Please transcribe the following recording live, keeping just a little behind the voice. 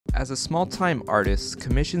As a small-time artist,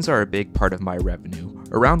 commissions are a big part of my revenue,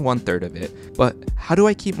 around 1/3 of it, but how do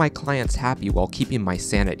I keep my clients happy while keeping my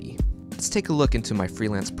sanity? Let's take a look into my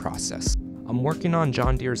freelance process. I'm working on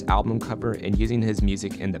John Deere's album cover and using his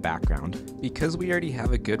music in the background. Because we already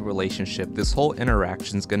have a good relationship, this whole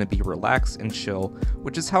interaction is going to be relaxed and chill,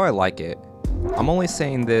 which is how I like it. I'm only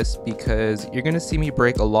saying this because you're going to see me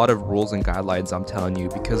break a lot of rules and guidelines, I'm telling you,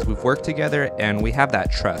 because we've worked together and we have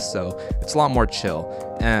that trust, so it's a lot more chill.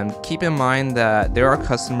 And keep in mind that there are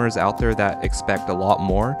customers out there that expect a lot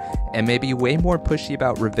more and maybe way more pushy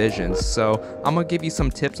about revisions, so I'm going to give you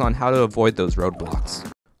some tips on how to avoid those roadblocks.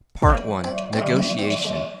 Part 1.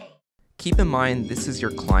 Negotiation. Keep in mind this is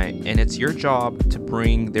your client and it's your job to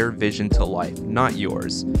bring their vision to life, not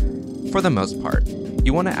yours. For the most part,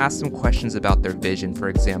 you want to ask them questions about their vision. For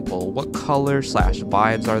example, what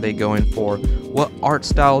color/vibes are they going for? What art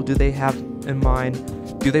style do they have in mind?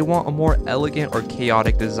 Do they want a more elegant or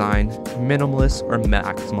chaotic design, minimalist or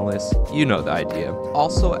maximalist? You know the idea.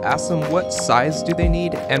 Also, ask them what size do they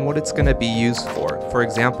need and what it's going to be used for. For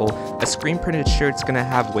example, a screen printed shirt's going to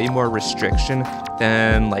have way more restriction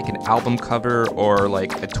than like an album cover or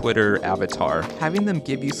like a Twitter avatar. Having them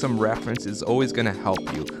give you some reference is always going to help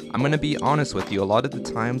you. I'm going to be honest with you, a lot of the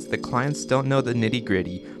times the clients don't know the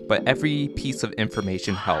nitty-gritty, but every piece of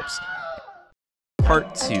information helps.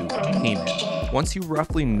 Part 2. Payment. Once you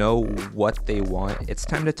roughly know what they want, it's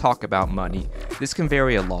time to talk about money. This can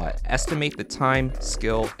vary a lot. Estimate the time,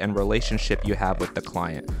 skill, and relationship you have with the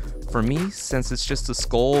client. For me, since it's just a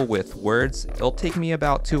skull with words, it'll take me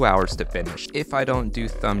about 2 hours to finish if I don't do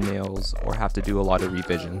thumbnails or have to do a lot of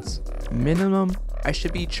revisions. Minimum, I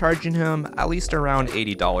should be charging him at least around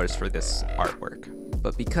 $80 for this artwork.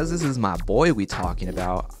 But because this is my boy we talking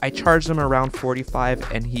about, I charged him around $45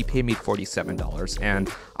 and he paid me $47. And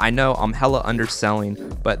I know I'm hella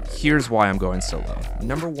underselling, but here's why I'm going so low.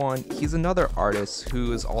 Number 1, he's another artist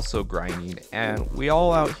who is also grinding, and we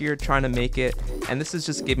all out here trying to make it, and this is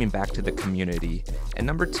just giving back to the community. And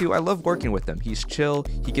number 2, I love working with him. He's chill,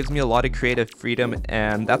 he gives me a lot of creative freedom,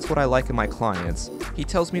 and that's what I like in my clients. He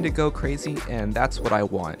tells me to go crazy, and that's what I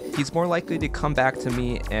want. He's more likely to come back to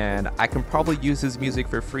me, and I can probably use his music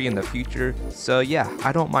for free in the future, so yeah,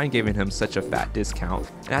 I don't mind giving him such a fat discount.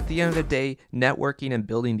 And at the end of the day, networking and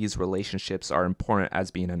building these relationships are important as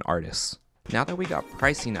being an artist. Now that we got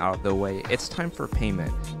pricing out of the way, it's time for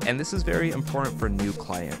payment, and this is very important for new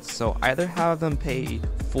clients, so either have them pay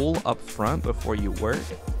full upfront before you work,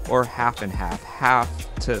 or half and half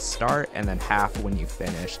to start and then half when you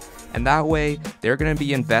finish. And that way, they're going to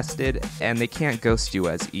be invested and they can't ghost you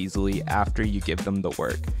as easily after you give them the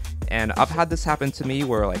work. And I've had this happen to me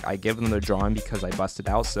where like I give them the drawing because I busted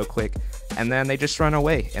out so quick and then they just run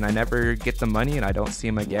away and I never get the money and I don't see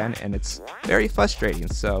them again, and it's very frustrating.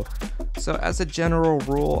 So as a general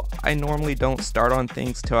rule, I normally don't start on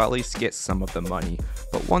things till at least get some of the money.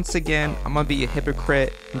 But once again, I'm gonna be a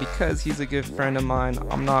hypocrite, and because he's a good friend of mine,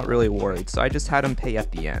 I'm not really worried, so I just had him pay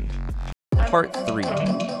at the end. Part 3.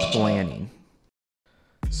 Planning.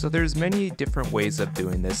 So there's many different ways of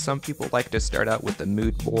doing this. Some people like to start out with a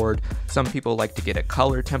mood board, some people like to get a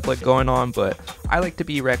color template going on, but I like to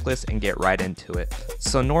be reckless and get right into it.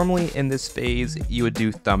 So normally in this phase, you would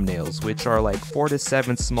do thumbnails, which are like 4 to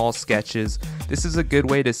 7 small sketches. This is a good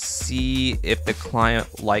way to see if the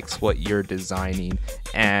client likes what you're designing,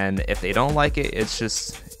 and if they don't like it,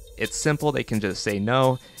 it's simple, they can just say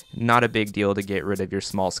no. Not a big deal to get rid of your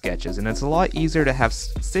small sketches, and it's a lot easier to have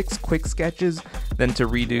 6 quick sketches than to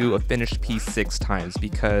redo a finished piece 6 times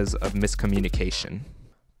because of miscommunication.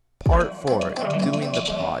 Part 4. Doing the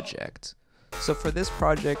project. So for this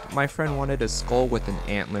project, my friend wanted a skull with an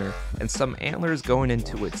antler and some antlers going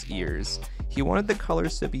into its ears. He wanted the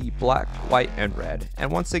colors to be black, white, and red.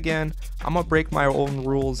 And once again, I'm gonna break my own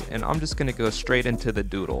rules and I'm just gonna go straight into the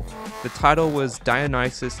doodle. The title was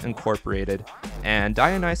Dionysus Incorporated, and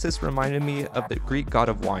Dionysus reminded me of the Greek god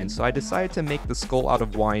of wine, so I decided to make the skull out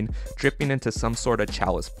of wine dripping into some sort of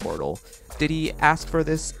chalice portal. Did he ask for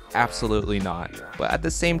this? Absolutely not. But at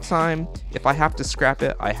the same time, if I have to scrap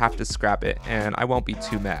it, I have to scrap it, and I won't be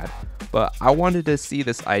too mad. But I wanted to see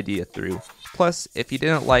this idea through. Plus, if he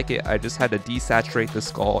didn't like it, I just had to desaturate the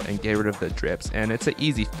skull and get rid of the drips, and it's an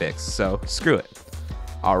easy fix, so screw it.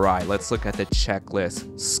 Alright, let's look at the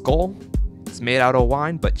checklist. Skull? It's made out of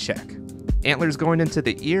wine, but check. Antlers going into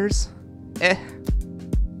the ears?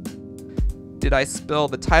 Did I spell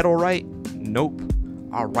the title right? Nope.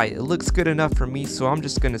 Alright, it looks good enough for me, so I'm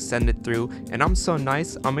just gonna send it through, and I'm so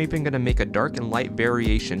nice, I'm even gonna make a dark and light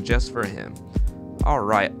variation just for him.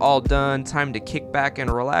 Alright, all done, time to kick back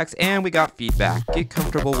and relax, and we got feedback. Get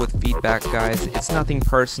comfortable with feedback, guys. It's nothing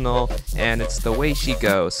personal, and it's the way she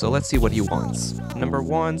goes, so let's see what he wants. Number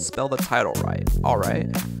 1, spell the title right. Alright.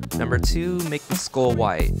 Number 2, make the skull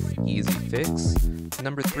white. Easy fix.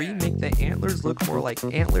 Number 3, make the antlers look more like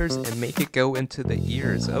antlers and make it go into the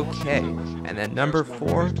ears. Okay. And then number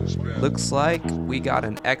 4, looks like we got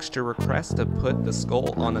an extra request to put the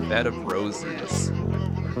skull on a bed of roses.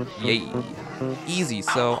 Yay. Easy,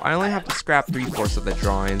 so I only have to scrap 3/4 of the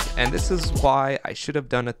drawings, and this is why I should have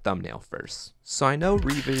done a thumbnail first. So I know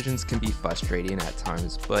revisions can be frustrating at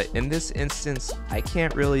times, but in this instance, I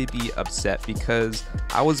can't really be upset because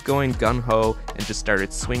I was going gung-ho and just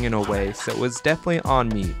started swinging away, so it was definitely on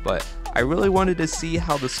me, but I really wanted to see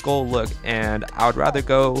how the skull looked, and I would rather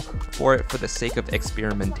go for it for the sake of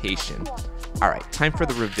experimentation. Alright, time for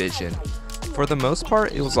the revision. For the most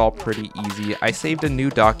part, it was all pretty easy. I saved a new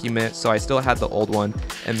document, so I still had the old one,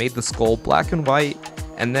 and made the skull black and white,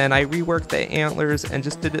 and then I reworked the antlers and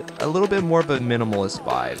just did a little bit more of a minimalist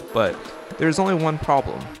vibe. But there's only one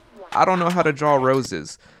problem. I don't know how to draw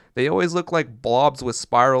roses. They always look like blobs with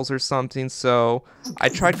spirals or something, so I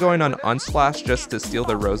tried going on Unsplash just to steal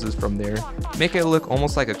the roses from there, make it look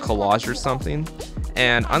almost like a collage or something.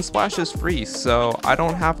 And Unsplash is free, so I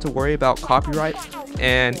don't have to worry about copyright,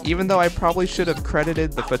 and even though I probably should have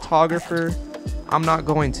credited the photographer, I'm not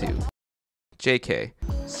going to. JK.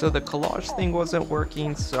 So the collage thing wasn't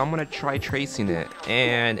working, so I'm gonna try tracing it,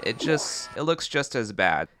 and it looks just as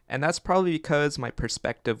bad. And that's probably because my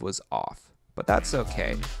perspective was off. But that's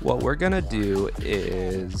okay. What we're gonna do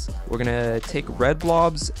is we're gonna take red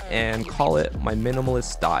blobs and call it my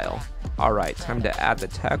minimalist style. Alright, time to add the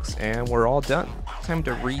text and we're all done. Time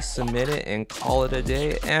to resubmit it and call it a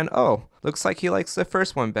day, and oh, looks like he likes the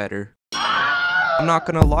first one better. I'm not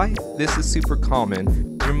gonna lie, this is super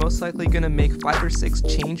common. You're most likely gonna make 5 or 6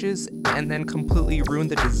 changes and then completely ruin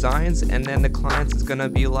the designs, and then the client is gonna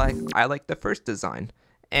be like, I like the first design.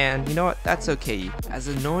 And you know what, that's okay. As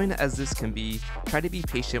annoying as this can be, try to be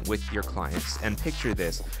patient with your clients, and picture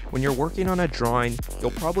this. When you're working on a drawing,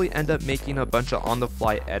 you'll probably end up making a bunch of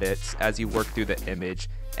on-the-fly edits as you work through the image,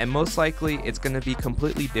 and most likely it's going to be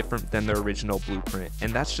completely different than the original blueprint,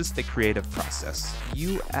 and that's just the creative process.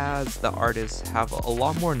 You as the artist have a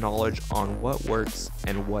lot more knowledge on what works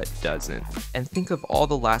and what doesn't. And think of all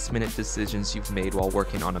the last minute decisions you've made while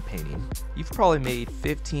working on a painting. You've probably made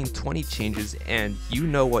 15-20 changes and you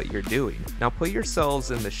know what you're doing. Now put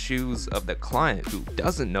yourselves in the shoes of the client who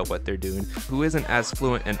doesn't know what they're doing, who isn't as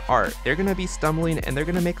fluent in art. They're going to be stumbling and they're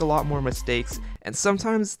going to make a lot more mistakes, and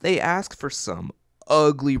sometimes they ask for some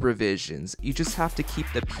ugly revisions. You just have to keep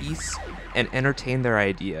the peace and entertain their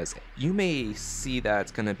ideas. You may see that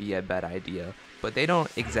it's gonna be a bad idea, but they don't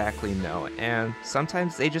exactly know, and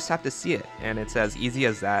sometimes they just have to see it, and it's as easy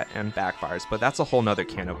as that and backfires, but that's a whole nother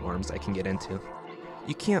can of worms I can get into.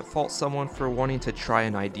 You can't fault someone for wanting to try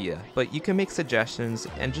an idea, but you can make suggestions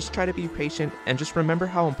and just try to be patient, and just remember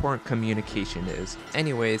how important communication is.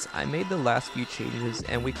 Anyways, I made the last few changes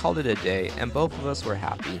and we called it a day, and both of us were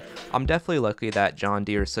happy. I'm definitely lucky that John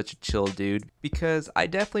Deere is such a chill dude, because I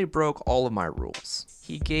definitely broke all of my rules.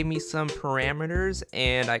 He gave me some parameters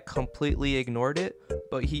and I completely ignored it,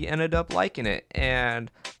 but he ended up liking it, and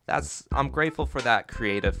I'm grateful for that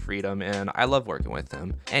creative freedom, and I love working with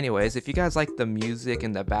him. Anyways, if you guys like the music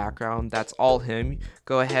in the background, that's all him.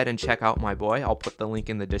 Go ahead and check out my boy. I'll put the link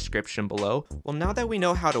in the description below. Well, now that we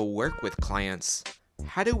know how to work with clients,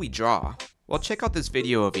 how do we draw? Well, check out this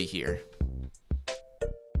video over here.